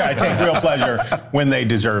much. I take real pleasure when they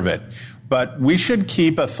deserve it. But we should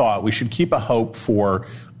keep a thought. We should keep a hope for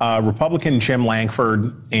Republican Jim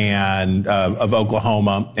Lankford and of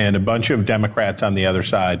Oklahoma and a bunch of Democrats on the other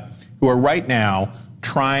side who are right now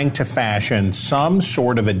trying to fashion some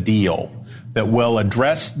sort of a deal that will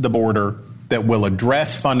address the border, that will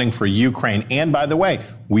address funding for Ukraine. And by the way,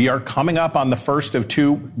 we are coming up on the first of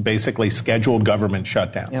two basically scheduled government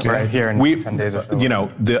shutdowns. Yep. Right here in 10 days or so. You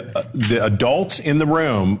know, the adults in the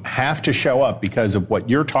room have to show up because of what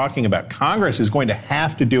you're talking about. Congress is going to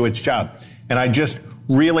have to do its job. And I just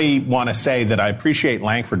really want to say that I appreciate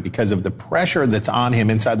Lankford because of the pressure that's on him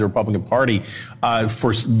inside the Republican Party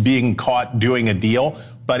for being caught doing a deal.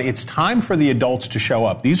 But it's time for the adults to show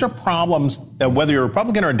up. These are problems that whether you're a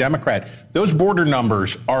Republican or a Democrat, those border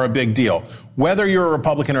numbers are a big deal. Whether you're a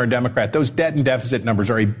Republican or a Democrat, those debt and deficit numbers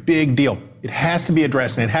are a big deal. It has to be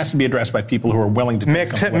addressed, and it has to be addressed by people who are willing to take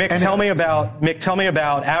some Mick, tell me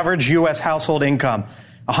about average U.S. household income.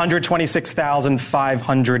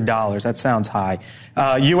 $126,500. That sounds high.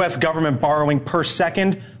 U.S. government borrowing per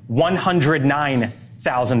second,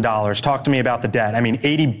 $109,000. Talk to me about the debt. I mean,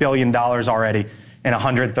 $80 billion already in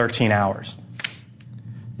 113 hours.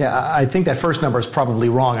 Yeah, I think that first number is probably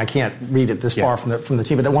wrong. I can't read it this far from the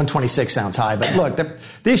team, but that 126 sounds high. But look, the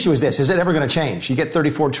issue is this. Is it ever going to change? You get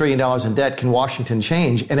 $34 trillion in debt. Can Washington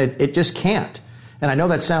change? And it just can't. And I know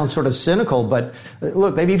that sounds sort of cynical, but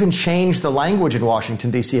look, they've even changed the language in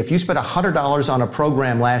Washington, D.C. If you spent $100 on a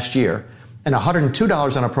program last year and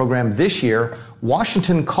 $102 on a program this year,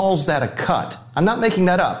 Washington calls that a cut. I'm not making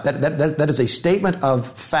that up. That is a statement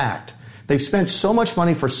of fact. They've spent so much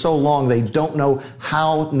money for so long, they don't know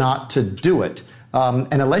how not to do it. And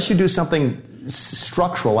unless you do something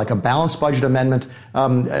structural, like a balanced budget amendment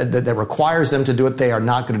that requires them to do it, they are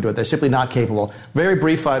not going to do it. They're simply not capable. Very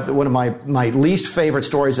brief, one of my least favorite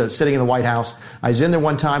stories of sitting in the White House. I was in there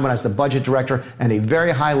one time when I was the budget director, and a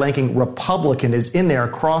very high-ranking Republican is in there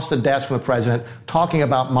across the desk from the president talking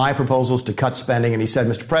about my proposals to cut spending. And he said,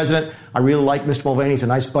 Mr. President, I really like Mr. Mulvaney. He's a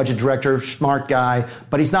nice budget director, smart guy,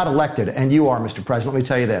 but he's not elected. And you are, Mr. President. Let me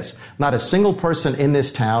tell you this. Not a single person in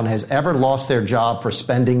this town has ever lost their job for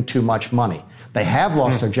spending too much money. They have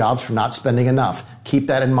lost their jobs for not spending enough. Keep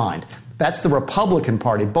that in mind. That's the Republican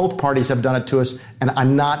Party. Both parties have done it to us, and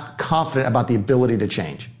I'm not confident about the ability to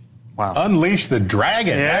change. Wow. Unleash the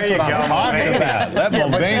dragon. That's what I'm talking about. Let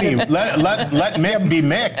Mulvaney, let Mick be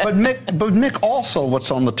Mick. But Mick, also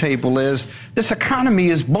what's on the table is this economy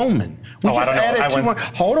is booming. Hold on.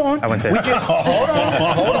 I wouldn't say that.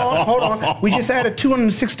 Hold on. We just added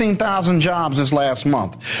 216,000 jobs this last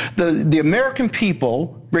month. The American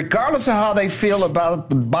people, regardless of how they feel about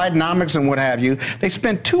the Bidenomics and what have you, they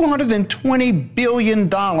spent $220 billion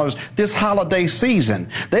this holiday season.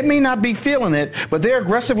 They may not be feeling it, but they're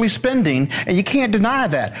aggressively spending, and you can't deny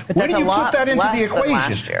that. Where do you put that into the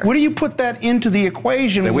equation? Where do you put that into the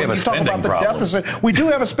equation when you talk about the deficit? We do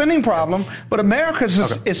have a spending problem, but America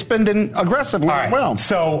is spending aggressively as well.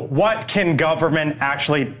 So what can government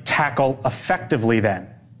actually tackle effectively then?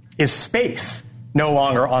 Is space no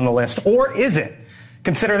longer on the list, or is it?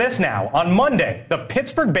 Consider this now. On Monday, the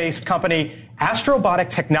Pittsburgh-based company Astrobotic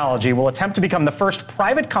Technology will attempt to become the first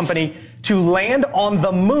private company to land on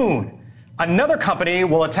the moon. Another company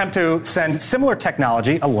will attempt to send similar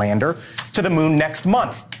technology, a lander, to the moon next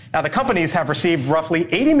month. Now, the companies have received roughly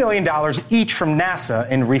 $80 million each from NASA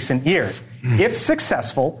in recent years. If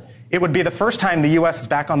successful, it would be the first time the U.S. is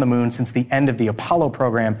back on the moon since the end of the Apollo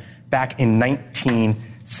program back in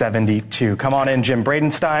 1972. Come on in, Jim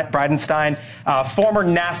Bridenstine, former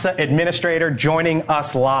NASA administrator, joining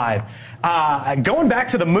us live. Going back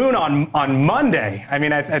to the moon on Monday, I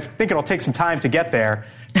mean, I think it'll take some time to get there.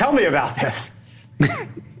 Tell me about this.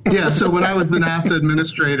 Yeah, so when I was the NASA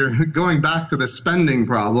administrator, going back to the spending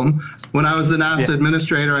problem, when I was the NASA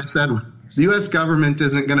administrator, I said, the U.S. government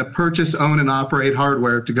isn't going to purchase, own, and operate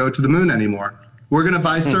hardware to go to the moon anymore. We're going to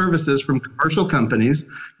buy services from commercial companies,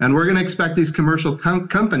 and we're going to expect these commercial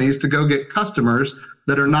companies to go get customers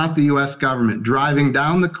that are not the U.S. government, driving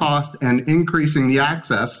down the cost and increasing the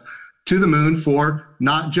access to the moon for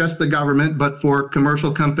not just the government, but for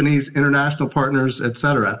commercial companies, international partners, et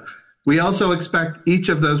cetera. We also expect each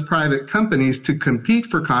of those private companies to compete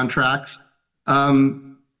for contracts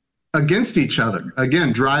against each other,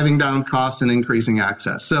 again, driving down costs and increasing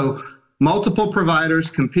access. So multiple providers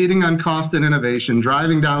competing on cost and innovation,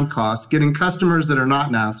 driving down costs, getting customers that are not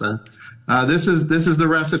NASA. This is the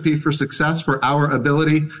recipe for success for our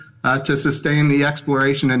ability to sustain the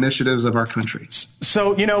exploration initiatives of our country.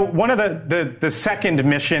 So, you know, one of the second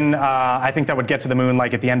mission, I think that would get to the moon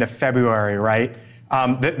like at the end of February, right?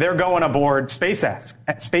 They're going aboard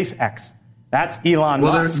SpaceX. That's Elon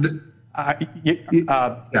Musk.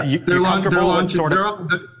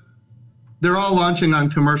 They're all launching on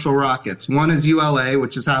commercial rockets. One is ULA,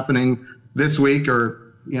 which is happening this week,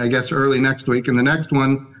 or I guess early next week, and the next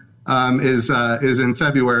one is in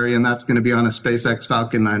February, and that's going to be on a SpaceX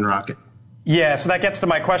Falcon 9 rocket. Yeah, so that gets to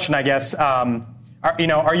my question, I guess.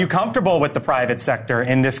 Are you comfortable with the private sector,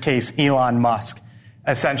 in this case, Elon Musk,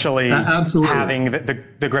 essentially having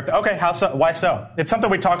the grip? Okay, how so? Why so? It's something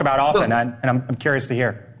we talk about often, and I'm curious to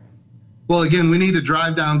hear. Well, again, we need to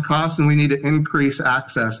drive down costs and we need to increase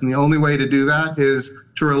access. And the only way to do that is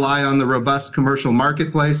to rely on the robust commercial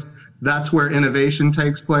marketplace. That's where innovation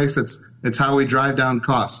takes place. It's how we drive down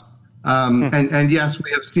costs. And yes, we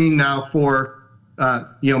have seen now for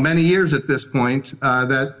many years at this point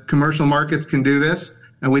that commercial markets can do this,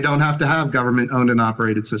 and we don't have to have government-owned and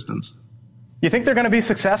operated systems. You think they're going to be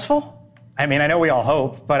successful? I mean, I know we all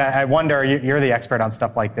hope, but I wonder, you're the expert on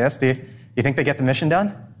stuff like this. Do you think they get the mission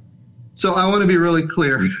done? So I want to be really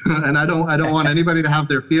clear, and I don't want anybody to have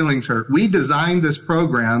their feelings hurt. We designed this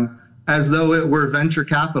program as though it were venture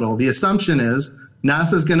capital. The assumption is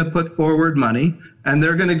NASA's going to put forward money, and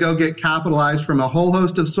they're going to go get capitalized from a whole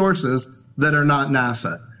host of sources that are not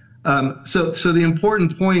NASA. So the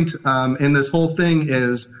important point in this whole thing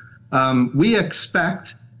is we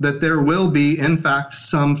expect that there will be, in fact,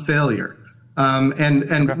 some failure.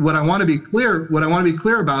 And what I want to be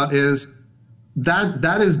clear about is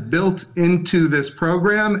that is built into this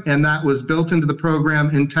program, and that was built into the program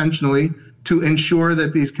intentionally to ensure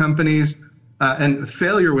that these companies, and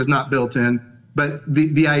failure was not built in, But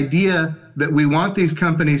the idea that we want these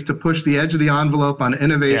companies to push the edge of the envelope on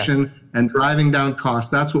innovation and driving down costs,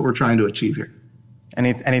 that's what we're trying to achieve here.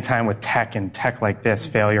 Anytime with tech and tech like this,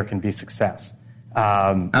 failure can be success.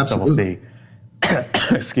 Absolutely. So we'll see,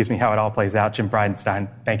 excuse me, how it all plays out. Jim Bridenstine,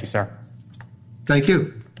 thank you, sir. Thank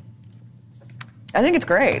you. I think it's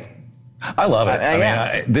great. I love it. When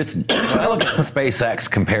I look at SpaceX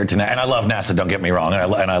compared to NASA, and I love NASA, don't get me wrong,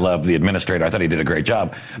 and I love the administrator. I thought he did a great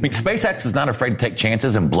job. I mean, SpaceX is not afraid to take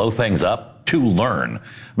chances and blow things up to learn.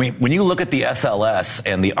 I mean, when you look at the SLS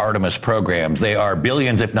and the Artemis programs, they are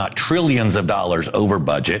billions, if not trillions of dollars over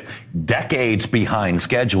budget, decades behind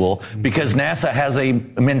schedule, because NASA has a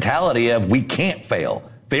mentality of we can't fail.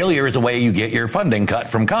 Failure is the way you get your funding cut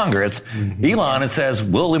from Congress. Mm-hmm. Elon, it says,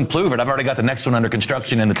 we'll improve it. I've already got the next one under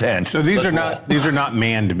construction in the tent. So these are not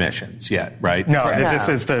manned missions yet, right? No, this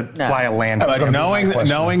is to fly a land. But knowing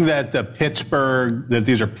that that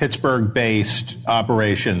these are Pittsburgh-based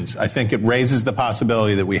operations, I think it raises the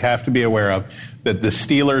possibility that we have to be aware of that the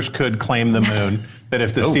Steelers could claim the moon. That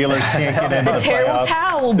if the Steelers can't get into the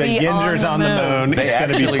playoffs, the Ginger's on the moon. It's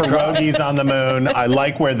going to be pierogies on the moon. I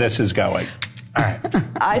like where this is going. All right.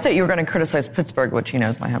 I thought you were going to criticize Pittsburgh, which he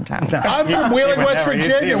knows my hometown. I'm from Wheeling, West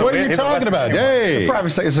Virginia. What are you talking about? Hey.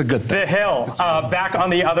 Privacy is a good thing. The Hill, back on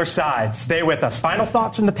the other side. Stay with us. Final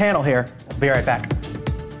thoughts from the panel here. We'll be right back.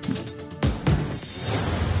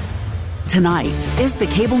 Tonight, is the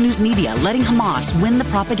cable news media letting Hamas win the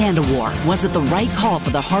propaganda war? Was it the right call for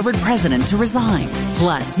the Harvard president to resign?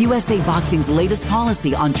 Plus, USA Boxing's latest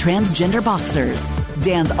policy on transgender boxers.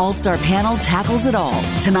 Dan's all-star panel tackles it all.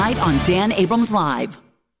 Tonight on Dan Abrams Live.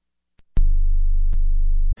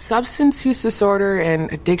 Substance use disorder and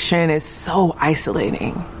addiction is so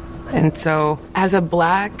isolating. And so, as a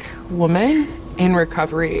Black woman in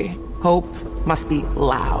recovery, hope must be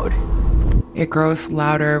loud. It grows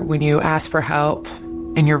louder when you ask for help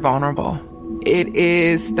and you're vulnerable. It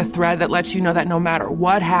is the thread that lets you know that no matter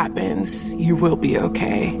what happens, you will be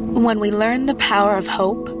okay. When we learn the power of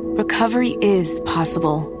hope, recovery is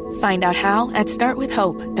possible. Find out how at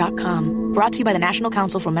startwithhope.com. Brought to you by the National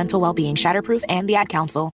Council for Mental Wellbeing, Shatterproof, and the Ad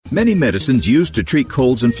Council. Many medicines used to treat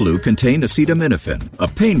colds and flu contain acetaminophen, a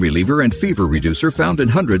pain reliever and fever reducer found in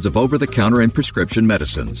hundreds of over-the-counter and prescription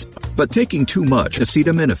medicines. But taking too much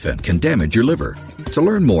acetaminophen can damage your liver. To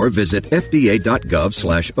learn more, visit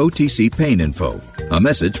fda.gov/OTC pain info. A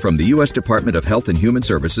message from the U.S. Department of Health and Human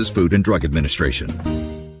Services Food and Drug Administration.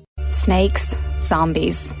 Snakes,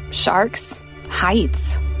 zombies, sharks,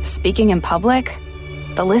 heights, speaking in public.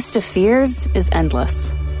 The list of fears is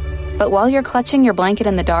endless. But while you're clutching your blanket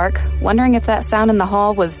in the dark, wondering if that sound in the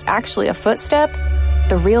hall was actually a footstep,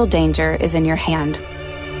 the real danger is in your hand,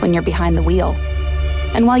 when you're behind the wheel.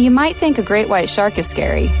 And while you might think a great white shark is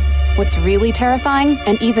scary, what's really terrifying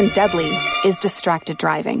and even deadly is distracted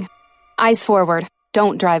driving. Eyes forward,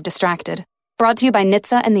 don't drive distracted. Brought to you by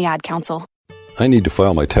NHTSA and the Ad Council. I need to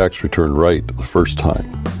file my tax return right the first time.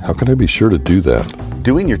 How can I be sure to do that?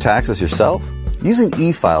 Doing your taxes yourself? Using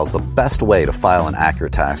e-file is the best way to file an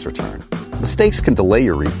accurate tax return. Mistakes can delay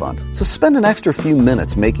your refund, so spend an extra few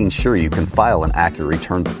minutes making sure you can file an accurate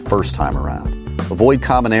return the first time around. Avoid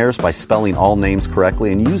common errors by spelling all names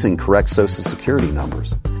correctly and using correct Social Security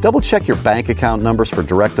numbers. Double-check your bank account numbers for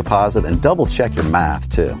direct deposit and double-check your math,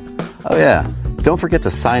 too. Oh yeah, don't forget to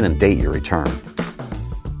sign and date your return.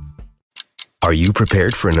 Are you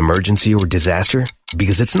prepared for an emergency or disaster?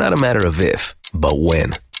 Because it's not a matter of if, but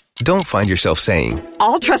when. Don't find yourself saying,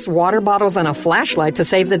 I'll trust water bottles and a flashlight to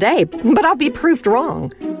save the day, but I'll be proved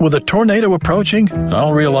wrong. With a tornado approaching,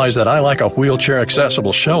 I'll realize that I like a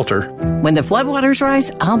wheelchair-accessible shelter. When the floodwaters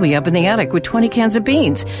rise, I'll be up in the attic with 20 cans of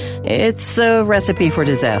beans. It's a recipe for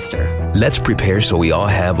disaster. Let's prepare so we all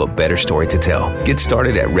have a better story to tell. Get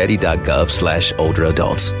started at ready.gov/older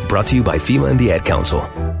adults. Brought to you by FEMA and the Ad Council.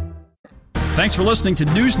 Thanks for listening to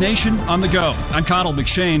News Nation on the Go. I'm Connell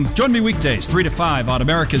McShane. Join me weekdays 3 to 5 on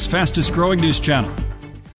America's fastest growing news channel.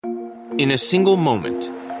 In a single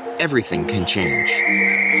moment, everything can change.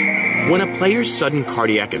 When a player's sudden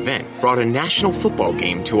cardiac event brought a national football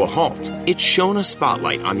game to a halt, it shone a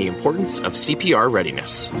spotlight on the importance of CPR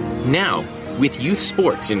readiness. Now, with youth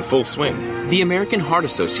sports in full swing, the American Heart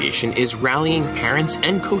Association is rallying parents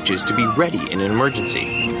and coaches to be ready in an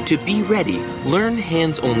emergency. To be ready, learn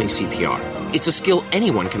hands-only CPR. It's a skill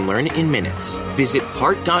anyone can learn in minutes. Visit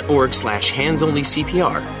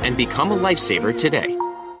heart.org/hands-only-CPR and become a lifesaver today.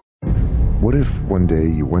 What if one day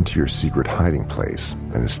you went to your secret hiding place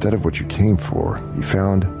and instead of what you came for, you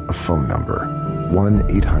found a phone number,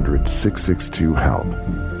 1-800-662-HELP?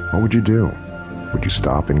 What would you do? Would you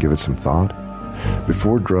stop and give it some thought?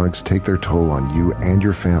 Before drugs take their toll on you and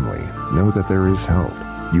your family, know that there is help.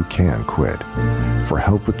 You can quit. For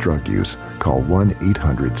help with drug use, call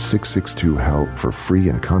 1-800-662-HELP for free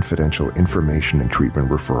and confidential information and treatment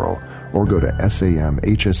referral, or go to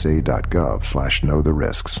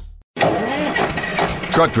samhsa.gov/knowtherisks.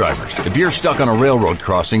 Truck drivers, if you're stuck on a railroad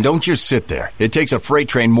crossing, don't just sit there. It takes a freight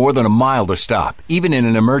train more than a mile to stop, even in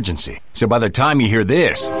an emergency. So by the time you hear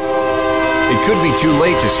this, it could be too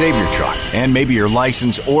late to save your truck and maybe your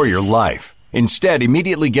license or your life. Instead,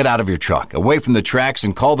 immediately get out of your truck, away from the tracks,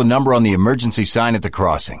 and call the number on the emergency sign at the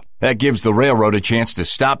crossing. That gives the railroad a chance to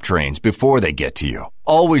stop trains before they get to you.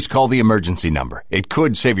 Always call the emergency number. It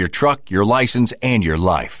could save your truck, your license, and your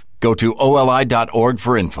life. Go to oli.org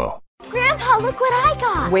for info. Grandpa, look what I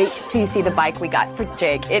got! Wait till you see the bike we got for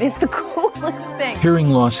Jake. It is the coolest thing. Hearing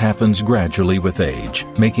loss happens gradually with age,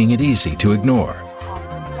 making it easy to ignore.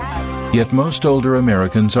 Yet most older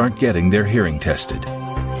Americans aren't getting their hearing tested.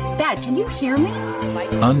 Dad, can you hear me?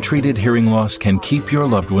 Untreated hearing loss can keep your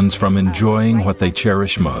loved ones from enjoying what they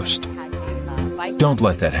cherish most. Don't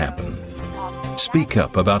let that happen. Speak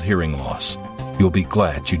up about hearing loss. You'll be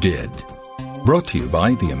glad you did. Brought to you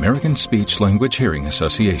by the American Speech Language Hearing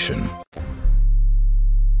Association.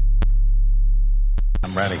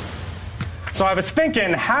 I'm ready. So I was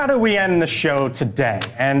thinking, how do we end the show today?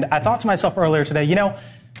 And I thought to myself earlier today,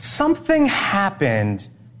 something happened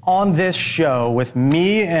on this show with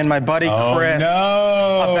me and my buddy Chris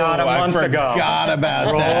about a month ago. I forgot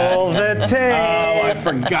about that. Roll the tape. Oh, I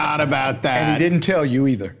forgot about that. And he didn't tell you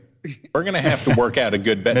either. We're going to have to work out a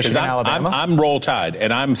good bet because I'm Roll Tide,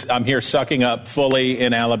 and I'm here sucking up fully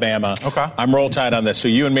in Alabama. Okay. I'm Roll Tide on this, so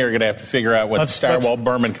you and me are going to have to figure out what the Starwalt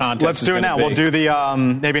Berman contest let's is do it going now. to be. We'll do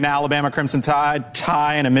the maybe an Alabama Crimson Tide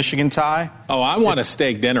tie and a Michigan tie. Oh, I want a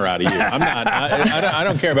steak dinner out of you. I'm not. I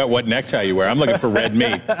don't care about what necktie you wear. I'm looking for red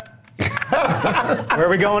meat. Where are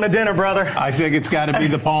we going to dinner, brother? I think it's got to be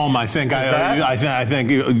the Palm. I think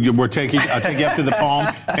we're taking. I'll take you up to the Palm.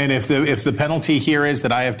 And if the penalty here is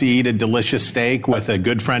that I have to eat a delicious steak with a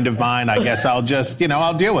good friend of mine, I guess I'll just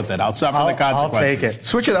I'll deal with it. I'll suffer the consequences. I'll take it.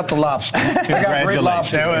 Switch it up to lobster. I got great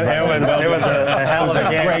lobster. It was a hell of a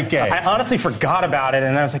game. Great game. I honestly forgot about it,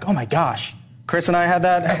 and I was like, oh my gosh. Chris and I had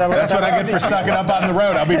that. That's what I get for sucking up on the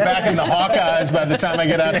road. I'll be back in the Hawkeyes by the time I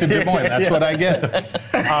get out to Des Moines. That's what I get.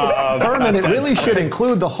 Berman, it really should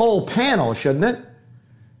include the whole panel, shouldn't it? I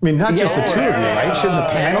mean, not just the two of you, right? Shouldn't the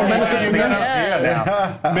panel benefit from this?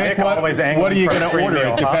 Mick, what are you going to order?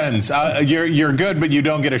 It depends. You're good, but you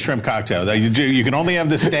don't get a shrimp cocktail. You can only have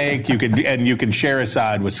the steak. You can share a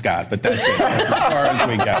side with Scott, but that's it. That's as far as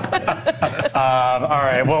we go. All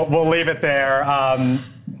right, we'll leave it there.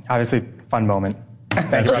 Obviously, fun moment.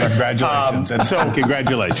 Thanks, brother. Congratulations.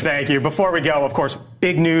 Congratulations. Thank you. Before we go, of course,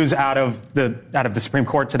 big news out of the Supreme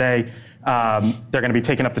Court today. They're going to be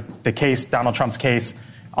taking up the case, Donald Trump's case,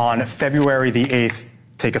 on February the 8th.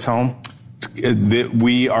 Take us home.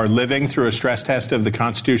 We are living through a stress test of the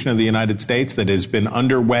Constitution of the United States that has been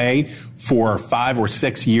underway for 5 or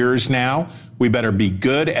 6 years now. We better be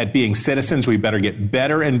good at being citizens. We better get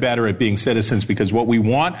better and better at being citizens, because what we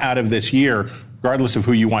want out of this year, regardless of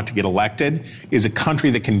who you want to get elected, is a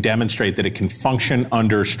country that can demonstrate that it can function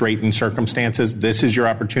under straitened circumstances. This is your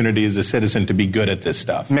opportunity as a citizen to be good at this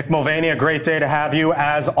stuff. Mick Mulvaney, a great day to have you.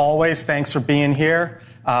 As always, thanks for being here.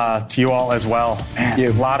 To you all as well. Man, a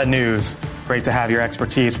lot of news. Great to have your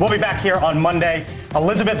expertise. We'll be back here on Monday.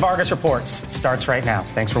 Elizabeth Vargas Reports starts right now.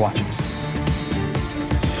 Thanks for watching.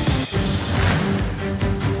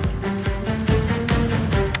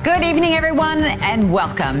 Good evening, everyone, and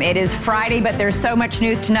welcome. It is Friday, but there's so much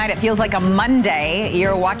news tonight, it feels like a Monday.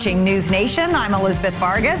 You're watching News Nation. I'm Elizabeth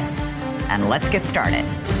Vargas, and let's get started.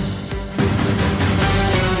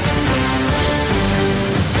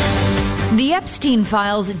 The Epstein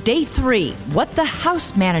Files, Day 3, what the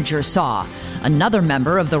House manager saw. Another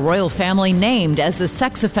member of the royal family named as the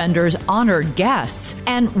sex offender's honored guests.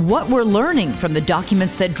 And what we're learning from the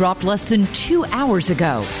documents that dropped less than 2 hours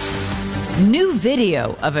ago. New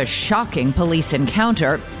video of a shocking police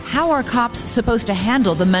encounter. How are cops supposed to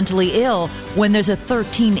handle the mentally ill when there's a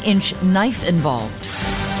 13-inch knife involved?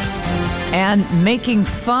 And making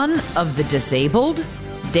fun of the disabled?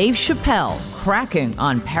 Dave Chappelle cracking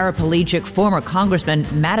on paraplegic former Congressman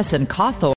Madison Cawthorn.